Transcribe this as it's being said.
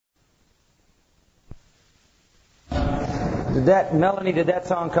Melanie, did that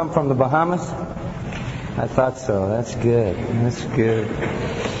song come from the Bahamas? I thought so. That's good. That's good.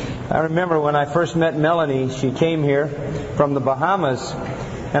 I remember when I first met Melanie, she came here from the Bahamas,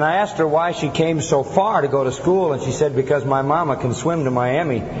 and I asked her why she came so far to go to school, and she said, because my mama can swim to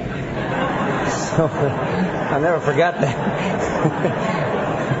Miami. So I'll never forget that.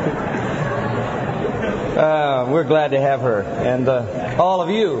 We're glad to have her. And all of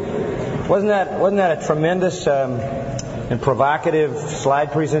you. Wasn't that a tremendous and provocative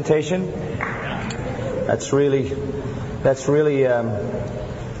slide presentation? That's really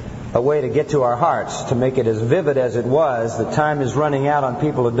a way to get to our hearts, to make it as vivid as it was. The time is running out on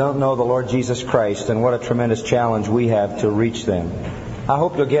people who don't know the Lord Jesus Christ, and what a tremendous challenge we have to reach them. I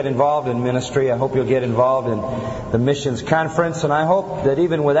hope you'll get involved in ministry. I hope you'll get involved in the missions conference, and I hope that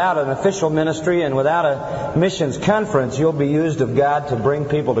even without an official ministry and without a missions conference, you'll be used of God to bring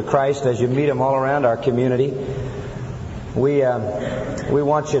people to Christ as you meet them all around our community. We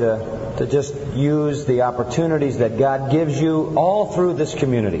want you to just use the opportunities that God gives you all through this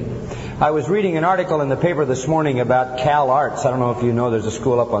community. I was reading an article in the paper this morning about Cal Arts. I don't know if you know, there's a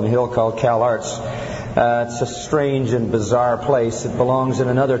school up on the hill called Cal Arts. It's a strange and bizarre place. It belongs in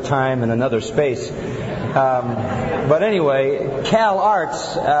another time and another space. But anyway, Cal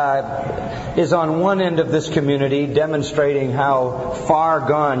Arts is on one end of this community, demonstrating how far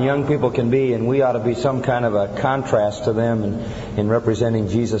gone young people can be, and we ought to be some kind of a contrast to them in representing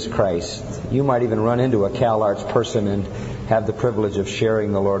Jesus Christ. You might even run into a Cal Arts person and have the privilege of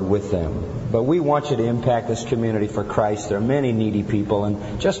sharing the Lord with them. But we want you to impact this community for Christ. There are many needy people,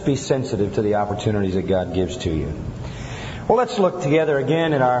 and just be sensitive to the opportunities that God gives to you. Well, let's look together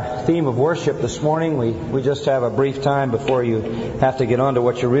again at our theme of worship this morning. We just have a brief time before you have to get on to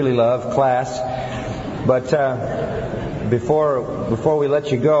what you really love, class. But before we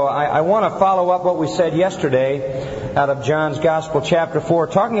let you go, I want to follow up what we said yesterday out of John's Gospel, chapter 4,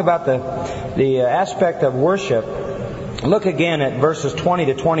 talking about the aspect of worship. Look again at verses 20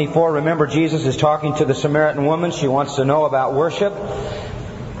 to 24. Remember, Jesus is talking to the Samaritan woman. She wants to know about worship.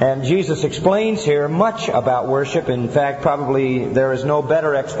 And Jesus explains here much about worship. In fact, probably there is no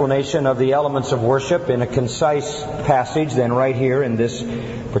better explanation of the elements of worship in a concise passage than right here in this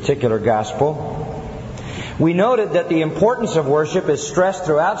particular gospel. We noted that the importance of worship is stressed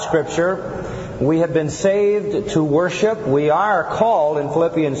throughout Scripture. We have been saved to worship. We are called in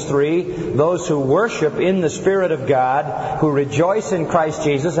Philippians 3, those who worship in the Spirit of God, who rejoice in Christ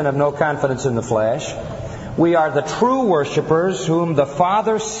Jesus and have no confidence in the flesh. We are the true worshipers whom the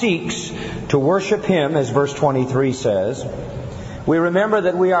Father seeks to worship Him, as verse 23 says. We remember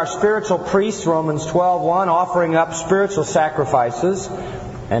that we are spiritual priests, Romans 12:1, offering up spiritual sacrifices.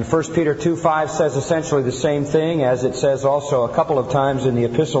 And 1 Peter 2:5 says essentially the same thing, as it says also a couple of times in the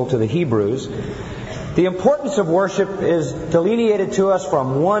epistle to the Hebrews. The importance of worship is delineated to us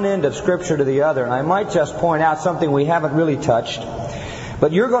from one end of Scripture to the other. And I might just point out something we haven't really touched.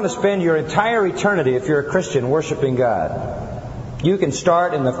 But you're going to spend your entire eternity, if you're a Christian, worshiping God. You can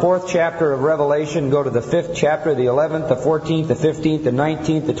start in the 4th chapter of Revelation, go to the 5th chapter, the 11th, the 14th, the 15th, the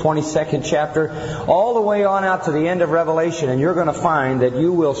 19th, the 22nd chapter, all the way on out to the end of Revelation, and you're going to find that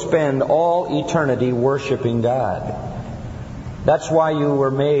you will spend all eternity worshiping God. That's why you were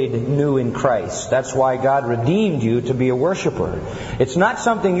made new in Christ. That's why God redeemed you to be a worshiper. It's not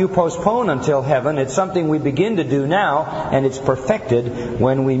something you postpone until heaven. It's something we begin to do now, and it's perfected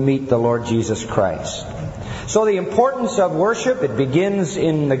when we meet the Lord Jesus Christ. So the importance of worship, it begins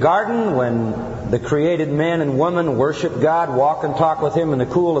in the garden when the created man and woman worship God, walk and talk with Him in the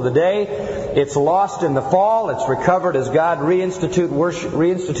cool of the day. It's lost in the fall. It's recovered as God reinstituted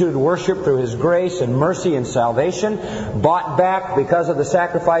worship through His grace and mercy and salvation. Bought back because of the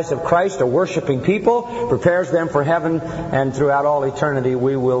sacrifice of Christ, a worshiping people, prepares them for heaven, and throughout all eternity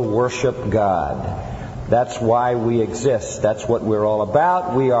we will worship God. That's why we exist. That's what we're all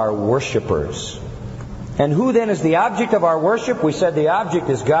about. We are worshipers. And who then is the object of our worship? We said the object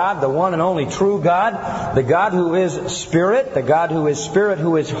is God, the one and only true God, the God who is Spirit, the God who is Spirit,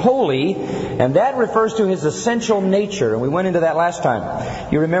 who is holy, and that refers to His essential nature. And we went into that last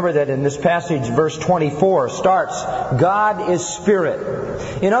time. You remember that in this passage, verse 24 starts, God is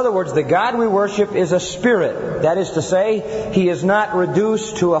Spirit. In other words, the God we worship is a spirit. That is to say, He is not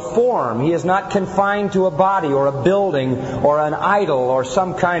reduced to a form. He is not confined to a body or a building or an idol or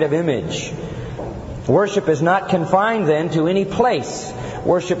some kind of image. Worship is not confined then to any place.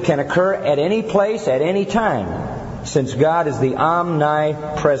 Worship can occur at any place, at any time, since God is the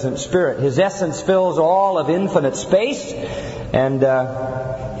omnipresent Spirit. His essence fills all of infinite space, and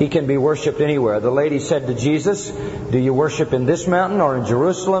He can be worshipped anywhere. The lady said to Jesus, "Do you worship in this mountain or in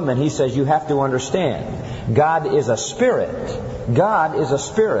Jerusalem?" And He says, "You have to understand, God is a spirit. God is a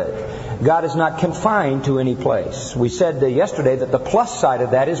spirit. God is not confined to any place." We said yesterday that the plus side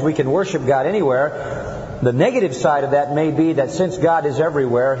of that is we can worship God anywhere. The negative side of that may be that since God is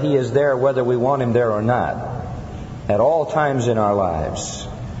everywhere, He is there whether we want Him there or not, at all times in our lives.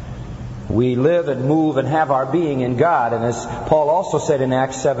 We live and move and have our being in God. And as Paul also said in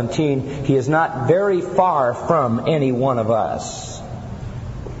Acts 17, He is not very far from any one of us.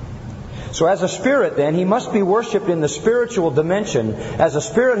 So as a spirit then, He must be worshipped in the spiritual dimension. As a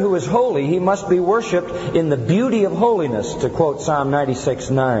spirit who is holy, He must be worshipped in the beauty of holiness, to quote Psalm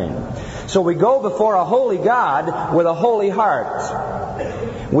 96:9. So we go before a holy God with a holy heart.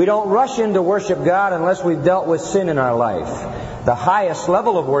 We don't rush in to worship God unless we've dealt with sin in our life. The highest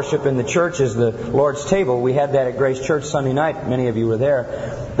level of worship in the church is the Lord's table. We had that at Grace Church Sunday night. Many of you were there.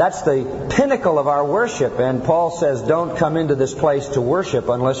 That's the pinnacle of our worship. And Paul says, don't come into this place to worship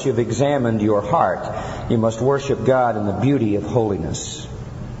unless you've examined your heart. You must worship God in the beauty of holiness.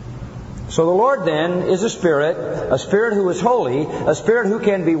 So the Lord then is a spirit who is holy, a spirit who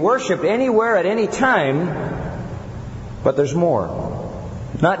can be worshipped anywhere at any time. But there's more.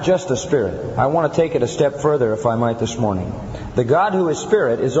 Not just a spirit. I want to take it a step further, if I might, this morning. The God who is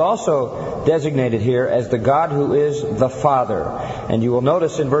Spirit is also designated here as the God who is the Father. And you will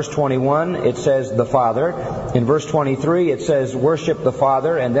notice in verse 21 it says the Father. In verse 23 it says worship the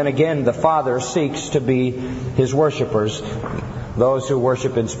Father. And then again the Father seeks to be His worshipers, those who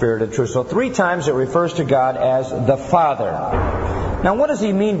worship in spirit and truth. So 3 times it refers to God as the Father. Now what does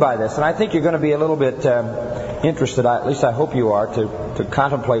He mean by this? And I think you're going to be a little bit interested, at least I hope you are, to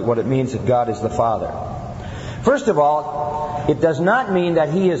contemplate what it means that God is the Father. First of all, it does not mean that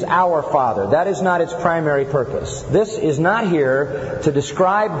He is our Father. That is not its primary purpose. This is not here to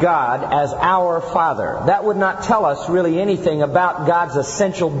describe God as our Father. That would not tell us really anything about God's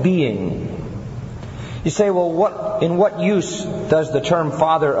essential being. You say, well, in what use does the term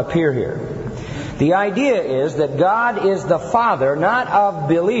Father appear here? The idea is that God is the Father, not of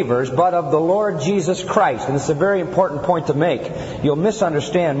believers, but of the Lord Jesus Christ. And it's a very important point to make. You'll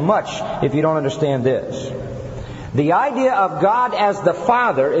misunderstand much if you don't understand this. The idea of God as the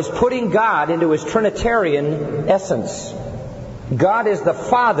Father is putting God into His Trinitarian essence. God is the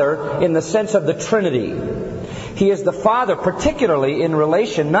Father in the sense of the Trinity. He is the Father particularly in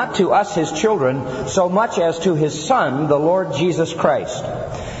relation not to us, His children, so much as to His Son, the Lord Jesus Christ.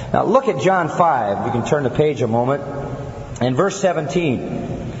 Now look at John 5. You can turn the page a moment. In verse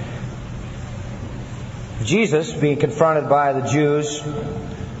 17, Jesus, being confronted by the Jews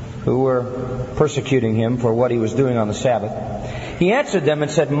who were persecuting Him for what He was doing on the Sabbath, He answered them and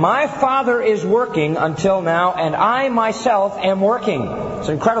said, "My Father is working until now, and I myself am working." It's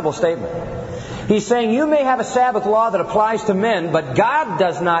an incredible statement. He's saying you may have a Sabbath law that applies to men, but God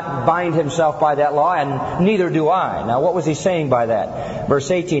does not bind Himself by that law, and neither do I. Now what was He saying by that?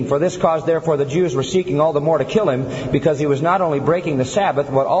 Verse 18, "For this cause therefore the Jews were seeking all the more to kill Him, because He was not only breaking the Sabbath,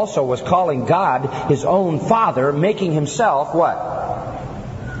 but also was calling God His own Father, making Himself" what?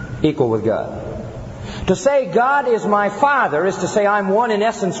 Equal with God. To say God is my Father is to say I'm one in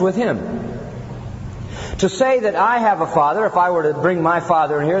essence with Him. To say that I have a Father, if I were to bring my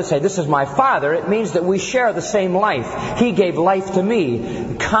Father in here and say, "This is my Father," it means that we share the same life. He gave life to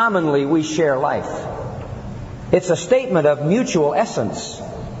me. Commonly we share life. It's a statement of mutual essence.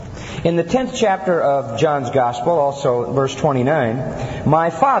 In the 10th chapter of John's Gospel, also verse 29, "My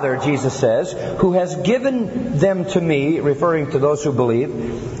Father," Jesus says, "who has given them to me," referring to those who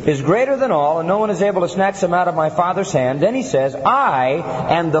believe, "is greater than all, and no one is able to snatch them out of my Father's hand." Then He says, "I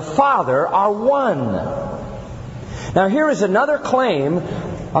and the Father are one." Now here is another claim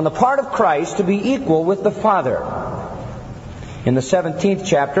on the part of Christ to be equal with the Father. In the 17th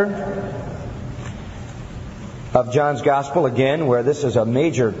chapter of John's Gospel, again, where this is a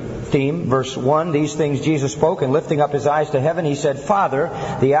major theme, verse 1, "These things Jesus spoke, and lifting up His eyes to heaven, He said, Father,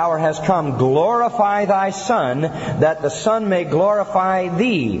 the hour has come. Glorify Thy Son, that the Son may glorify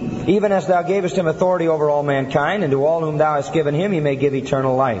Thee, even as Thou gavest Him authority over all mankind, and to all whom Thou hast given Him He may give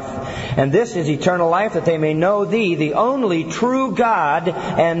eternal life. And this is eternal life, that they may know Thee, the only true God,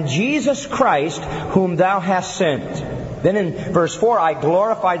 and Jesus Christ, whom Thou hast sent." Then in verse 4, "I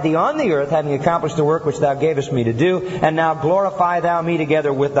glorified Thee on the earth, having accomplished the work which Thou gavest me to do. And now glorify Thou me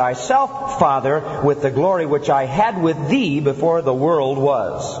together with Thyself, Father, with the glory which I had with Thee before the world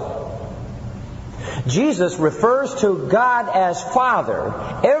was." Jesus refers to God as Father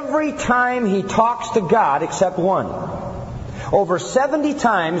every time He talks to God except one. Over 70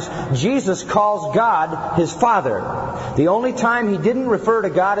 times, Jesus calls God His Father. The only time he didn't refer to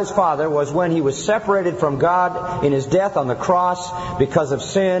God as Father was when he was separated from God in his death on the cross because of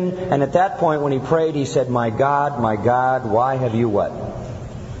sin. And at that point when he prayed, he said, my God, why have you what?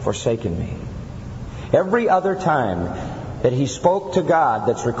 Forsaken me. Every other time that he spoke to God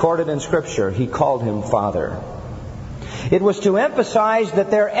that's recorded in Scripture, he called him Father. It was to emphasize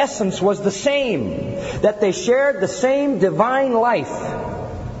that their essence was the same, that they shared the same divine life.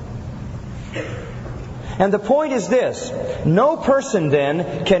 And the point is this: no person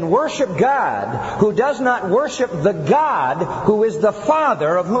then can worship God who does not worship the God who is the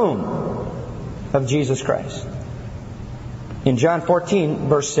Father of whom? Of Jesus Christ. In John 14,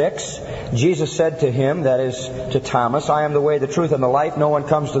 verse 6, Jesus said to him, that is to Thomas, I am the way, the truth, and the life. No one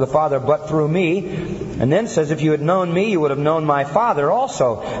comes to the Father but through me. And then says, if you had known me, you would have known my Father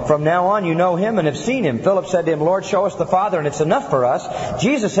also. From now on you know him and have seen him. Philip said to him, Lord, show us the Father, and it's enough for us.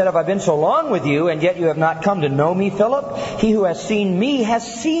 Jesus said, have I been so long with you, and yet you have not come to know me, Philip? He who has seen me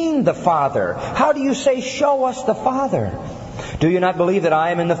has seen the Father. How do you say, show us the Father? Do you not believe that I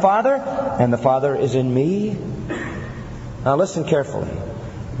am in the Father, and the Father is in me? Now listen carefully.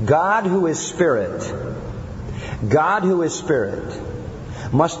 God who is Spirit,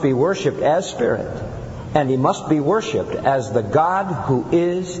 must be worshipped as Spirit, and He must be worshipped as the God who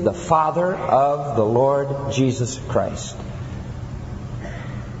is the Father of the Lord Jesus Christ.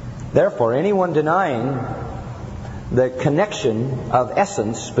 Therefore, anyone denying the connection of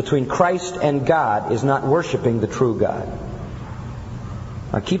essence between Christ and God is not worshiping the true God.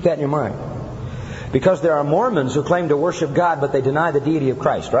 Now keep that in your mind. Because there are Mormons who claim to worship God, but they deny the deity of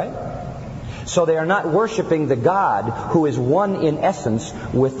Christ, right? So they are not worshiping the God who is one in essence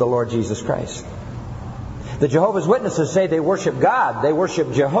with the Lord Jesus Christ. The Jehovah's Witnesses say they worship God, they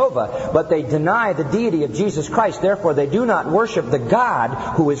worship Jehovah, but they deny the deity of Jesus Christ. Therefore, they do not worship the God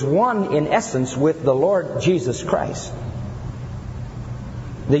who is one in essence with the Lord Jesus Christ.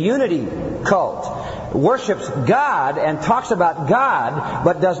 The unity cult worships God and talks about God,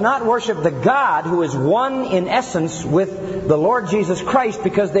 but does not worship the God who is one in essence with the Lord Jesus Christ,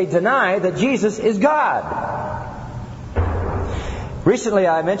 because they deny that Jesus is God. Recently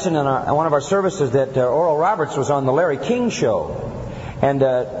I mentioned in one of our services that Oral Roberts was on the Larry King show. And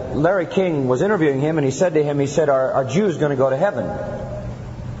Larry King was interviewing him, and he said to him, are Jews going to go to heaven?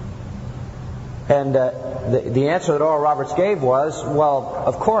 And the answer that Oral Roberts gave was, well,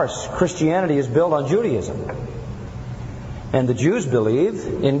 of course, Christianity is built on Judaism. And the Jews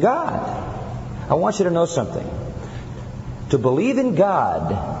believe in God. I want you to know something. To believe in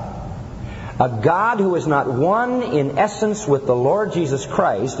God, a God who is not one in essence with the Lord Jesus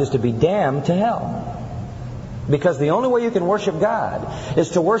Christ, is to be damned to hell. Because the only way you can worship God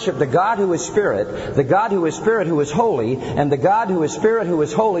is to worship the God who is Spirit, the God who is Spirit who is holy, and the God who is Spirit who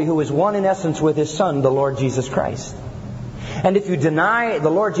is holy, who is one in essence with His Son, the Lord Jesus Christ. And if you deny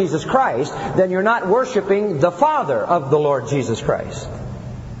the Lord Jesus Christ, then you're not worshiping the Father of the Lord Jesus Christ.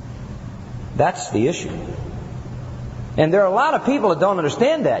 That's the issue. And there are a lot of people that don't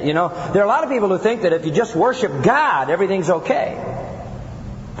understand that. There are a lot of people who think that if you just worship God, everything's okay.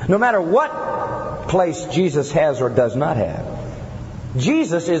 No matter what place Jesus has or does not have.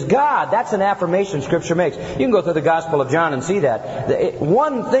 Jesus is God. That's an affirmation Scripture makes. You can go through the Gospel of John and see that.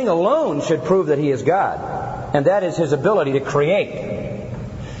 One thing alone should prove that He is God, and that is His ability to create.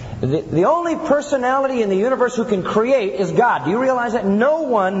 The only personality in the universe who can create is God. Do you realize that?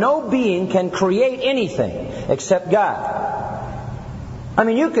 No being can create anything except God. I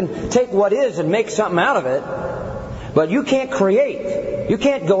mean, you can take what is and make something out of it, but you can't create. You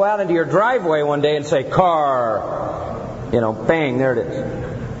can't go out into your driveway one day and say, car, bang, there it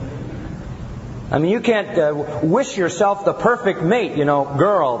is. I mean, you can't wish yourself the perfect mate,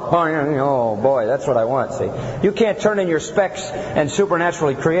 girl, oh boy, that's what I want, see. You can't turn in your specs and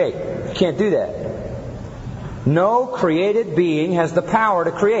supernaturally create. You can't do that. No created being has the power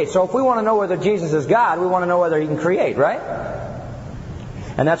to create. So if we want to know whether Jesus is God, we want to know whether He can create, right?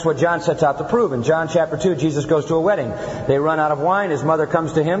 And that's what John sets out to prove. In John chapter 2, Jesus goes to a wedding. They run out of wine. His mother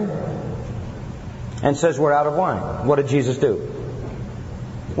comes to him and says, we're out of wine. What did Jesus do?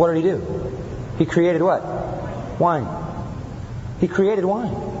 What did He do? He created what? Wine. He created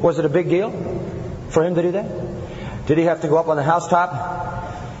wine. Was it a big deal for Him to do that? Did He have to go up on the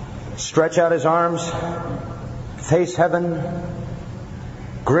housetop, stretch out His arms, face heaven,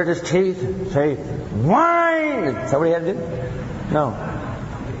 grit His teeth, say, wine? Is that what He had to do? No.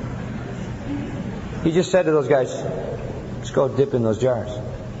 He just said to those guys, let's go dip in those jars.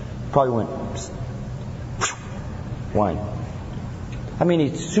 Probably went, wine. I mean,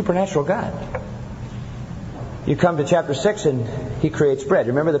 He's a supernatural God. You come to chapter 6 and He creates bread.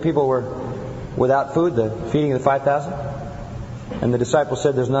 Remember the people were without food, the feeding of the 5,000? And the disciples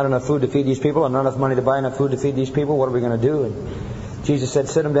said, there's not enough food to feed these people and not enough money to buy enough food to feed these people. What are we going to do? And Jesus said,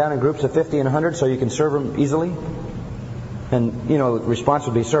 sit them down in groups of 50 and 100 so you can serve them easily. And, the response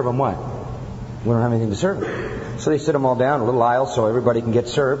would be, serve them what? We don't have anything to serve them. So they sit them all down in a little aisle so everybody can get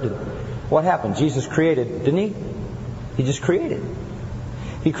served. And what happened? Jesus created, didn't He? He just created.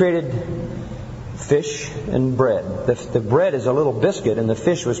 He created fish and bread. The bread is a little biscuit, and the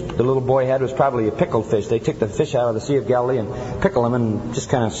fish the little boy had was probably a pickled fish. They took the fish out of the Sea of Galilee and pickle them and just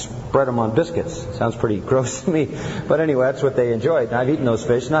kind of spread them on biscuits. Sounds pretty gross to me. But anyway, that's what they enjoyed. I've eaten those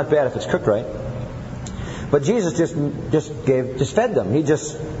fish. Not bad if it's cooked right. But Jesus just fed them. He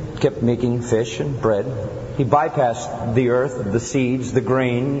just kept making fish and bread. He bypassed the earth, the seeds, the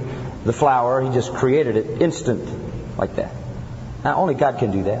grain, the flour. He just created it instant like that. Now, only God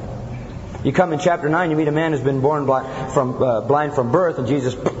can do that. You come in chapter 9, you meet a man who's been born blind from birth, and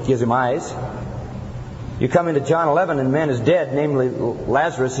Jesus gives him eyes. You come into John 11, and the man is dead, namely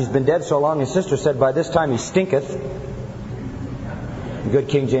Lazarus. He's been dead so long, his sister said, by this time he stinketh. Good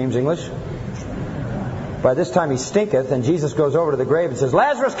King James English. By this time he stinketh, and Jesus goes over to the grave and says,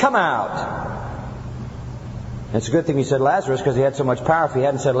 Lazarus, come out! And it's a good thing he said Lazarus, because he had so much power. If he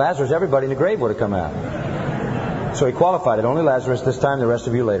hadn't said Lazarus, everybody in the grave would have come out. So he qualified it. Only Lazarus this time, the rest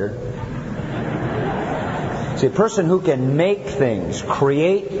of you later. See, a person who can make things,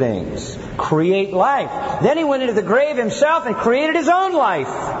 create life. Then he went into the grave himself and created his own life.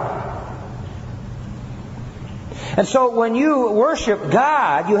 And so when you worship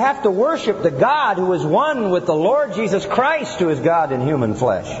God, you have to worship the God who is one with the Lord Jesus Christ, who is God in human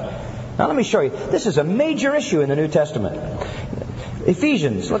flesh. Now let me show you. This is a major issue in the New Testament.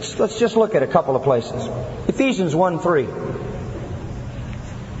 Ephesians. Let's just look at a couple of places. Ephesians 1:3.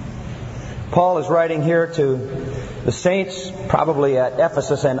 Paul is writing here to the saints, probably at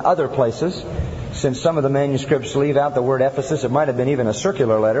Ephesus and other places. Since some of the manuscripts leave out the word Ephesus, it might have been even a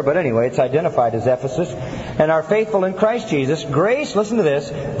circular letter, but anyway, it's identified as Ephesus. And are faithful in Christ Jesus. Grace, listen to this,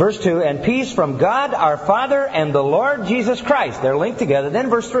 verse 2, and peace from God our Father and the Lord Jesus Christ. They're linked together. Then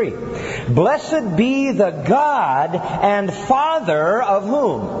verse 3. Blessed be the God and Father of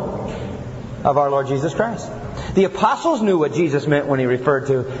whom? Of our Lord Jesus Christ. The apostles knew what Jesus meant when He referred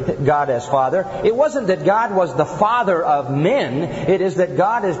to God as Father. It wasn't that God was the Father of men. It is that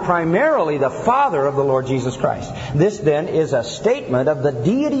God is primarily the Father of the Lord Jesus Christ. This then is a statement of the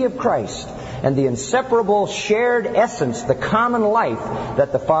deity of Christ and the inseparable shared essence, the common life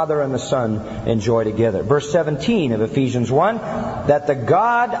that the Father and the Son enjoy together. Verse 17 of Ephesians 1, that the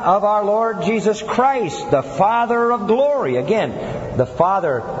God of our Lord Jesus Christ, the Father of glory, again, the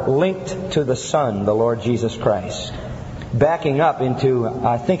Father linked to the Son, the Lord Jesus Christ. Backing up into,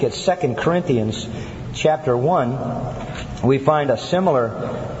 I think it's 2 Corinthians chapter 1, we find a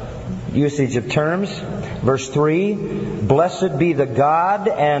similar usage of terms. Verse 3, blessed be the God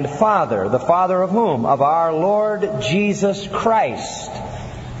and Father. The Father of whom? Of our Lord Jesus Christ.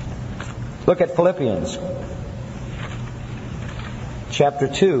 Look at Philippians chapter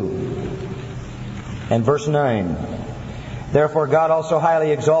 2 and verse 9. Therefore God also highly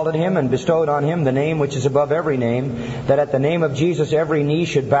exalted Him and bestowed on Him the name which is above every name, that at the name of Jesus every knee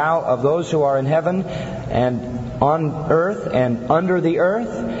should bow, of those who are in heaven and on earth and under the earth,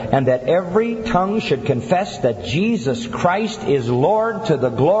 and that every tongue should confess that Jesus Christ is Lord, to the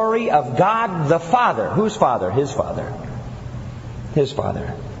glory of God the Father. Whose Father? His Father. His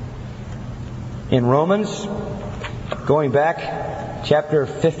Father. In Romans, going back, chapter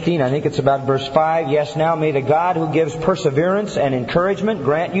 15, I think it's about verse 5. Yes, now may the God who gives perseverance and encouragement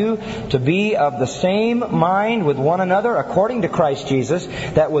grant you to be of the same mind with one another according to Christ Jesus,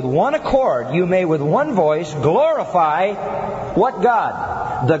 that with one accord you may with one voice glorify what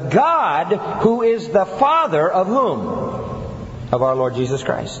God? The God who is the Father of whom? Of our Lord Jesus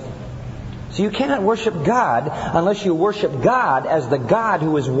Christ. So you cannot worship God unless you worship God as the God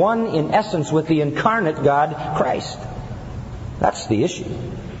who is one in essence with the incarnate God, Christ. That's the issue.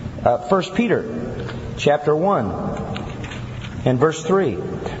 1 Peter chapter 1 and verse 3.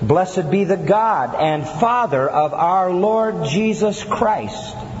 Blessed be the God and Father of our Lord Jesus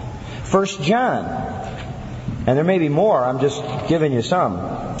Christ. 1 John. And there may be more. I'm just giving you some.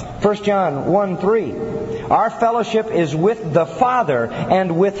 1 John 1:3. Our fellowship is with the Father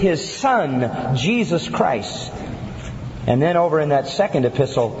and with His Son, Jesus Christ. And then over in that second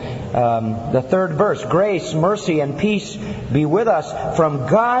epistle, the third verse, grace, mercy, and peace be with us from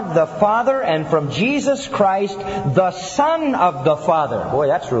God the Father and from Jesus Christ, the Son of the Father. Boy,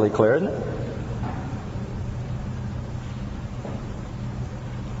 that's really clear, isn't it?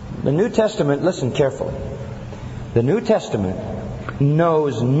 The New Testament, listen carefully. The New Testament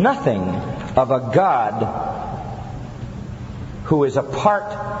knows nothing of a God who is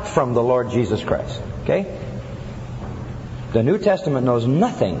apart from the Lord Jesus Christ. Okay? The New Testament knows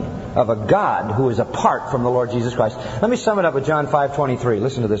nothing of a God who is apart from the Lord Jesus Christ. Let me sum it up with John 5:23.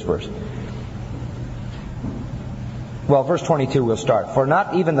 Listen to this verse. Well, verse 22 we'll start. For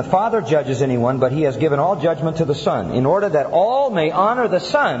not even the Father judges anyone, but He has given all judgment to the Son, in order that all may honor the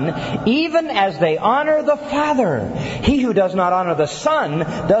Son, even as they honor the Father. He who does not honor the Son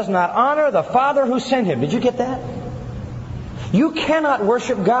does not honor the Father who sent Him. Did you get that? You cannot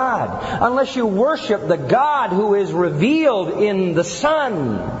worship God unless you worship the God who is revealed in the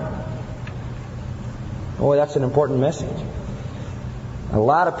Son. Boy, that's an important message. A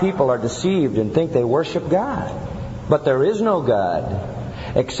lot of people are deceived and think they worship God. But there is no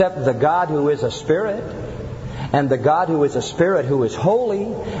God except the God who is a Spirit, and the God who is a Spirit who is holy,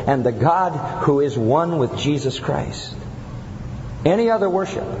 and the God who is one with Jesus Christ. Any other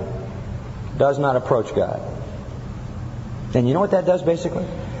worship does not approach God. And you know what that does basically?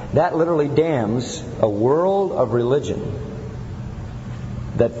 That literally damns a world of religion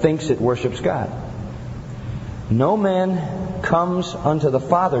that thinks it worships God. No man comes unto the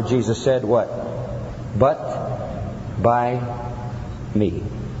Father, Jesus said, what? But by me.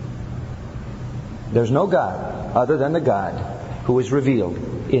 There's no God other than the God who is revealed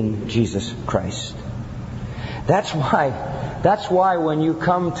in Jesus Christ. That's why when you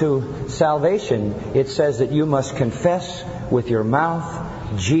come to salvation, it says that you must confess with your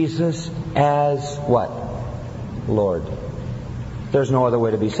mouth Jesus as what? Lord. There's no other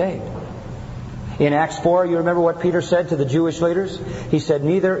way to be saved. In Acts 4, you remember what Peter said to the Jewish leaders? He said,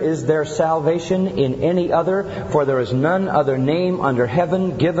 neither is there salvation in any other, for there is none other name under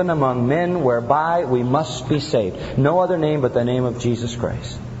heaven given among men whereby we must be saved. No other name but the name of Jesus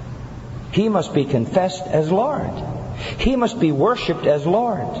Christ. He must be confessed as Lord. He must be worshipped as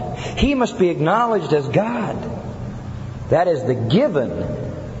Lord. He must be acknowledged as God. That is the given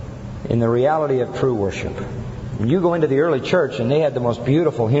in the reality of true worship. You go into the early church and they had the most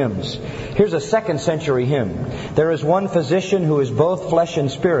beautiful hymns. Here's a 2nd century hymn. There is one physician who is both flesh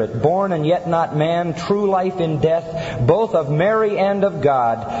and spirit, born and yet not man, true life in death, both of Mary and of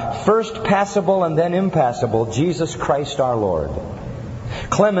God, first passible and then impassible, Jesus Christ our Lord.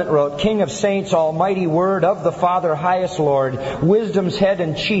 Clement wrote, King of saints, almighty word of the Father, highest Lord, wisdom's head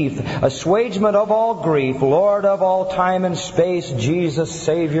and chief, assuagement of all grief, Lord of all time and space, Jesus,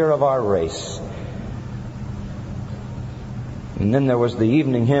 Savior of our race. And then there was the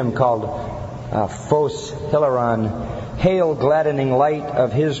evening hymn called Phos Hilaron. Hail, gladdening light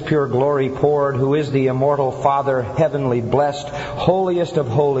of His pure glory poured, who is the immortal Father, heavenly blessed, holiest of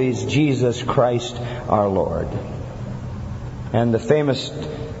holies, Jesus Christ our Lord. And the famous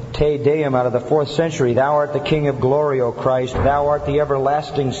Te Deum out of the 4th century, Thou art the King of glory, O Christ. Thou art the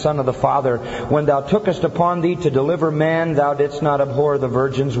everlasting Son of the Father. When Thou tookest upon Thee to deliver man, Thou didst not abhor the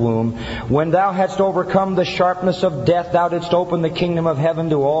Virgin's womb. When Thou hadst overcome the sharpness of death, Thou didst open the kingdom of heaven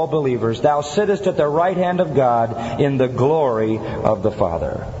to all believers. Thou sittest at the right hand of God in the glory of the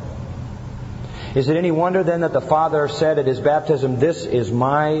Father. Is it any wonder then that the Father said at His baptism, This is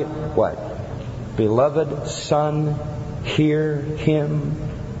my, what? Beloved Son, hear Him.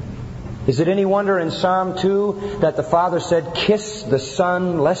 Is it any wonder in Psalm 2 that the Father said, Kiss the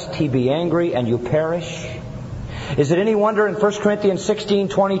Son, lest He be angry and you perish? Is it any wonder in 1 Corinthians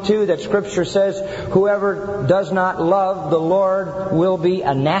 16:22 that Scripture says, Whoever does not love the Lord will be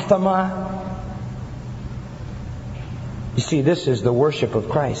anathema? You see, this is the worship of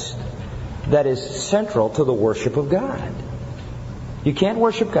Christ that is central to the worship of God. You can't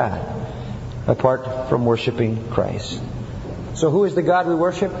worship God apart from worshiping Christ. So who is the God we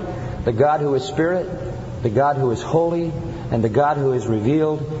worship? The God who is Spirit, the God who is holy, and the God who is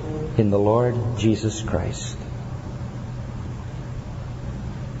revealed in the Lord Jesus Christ.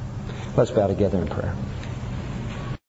 Let's bow together in prayer.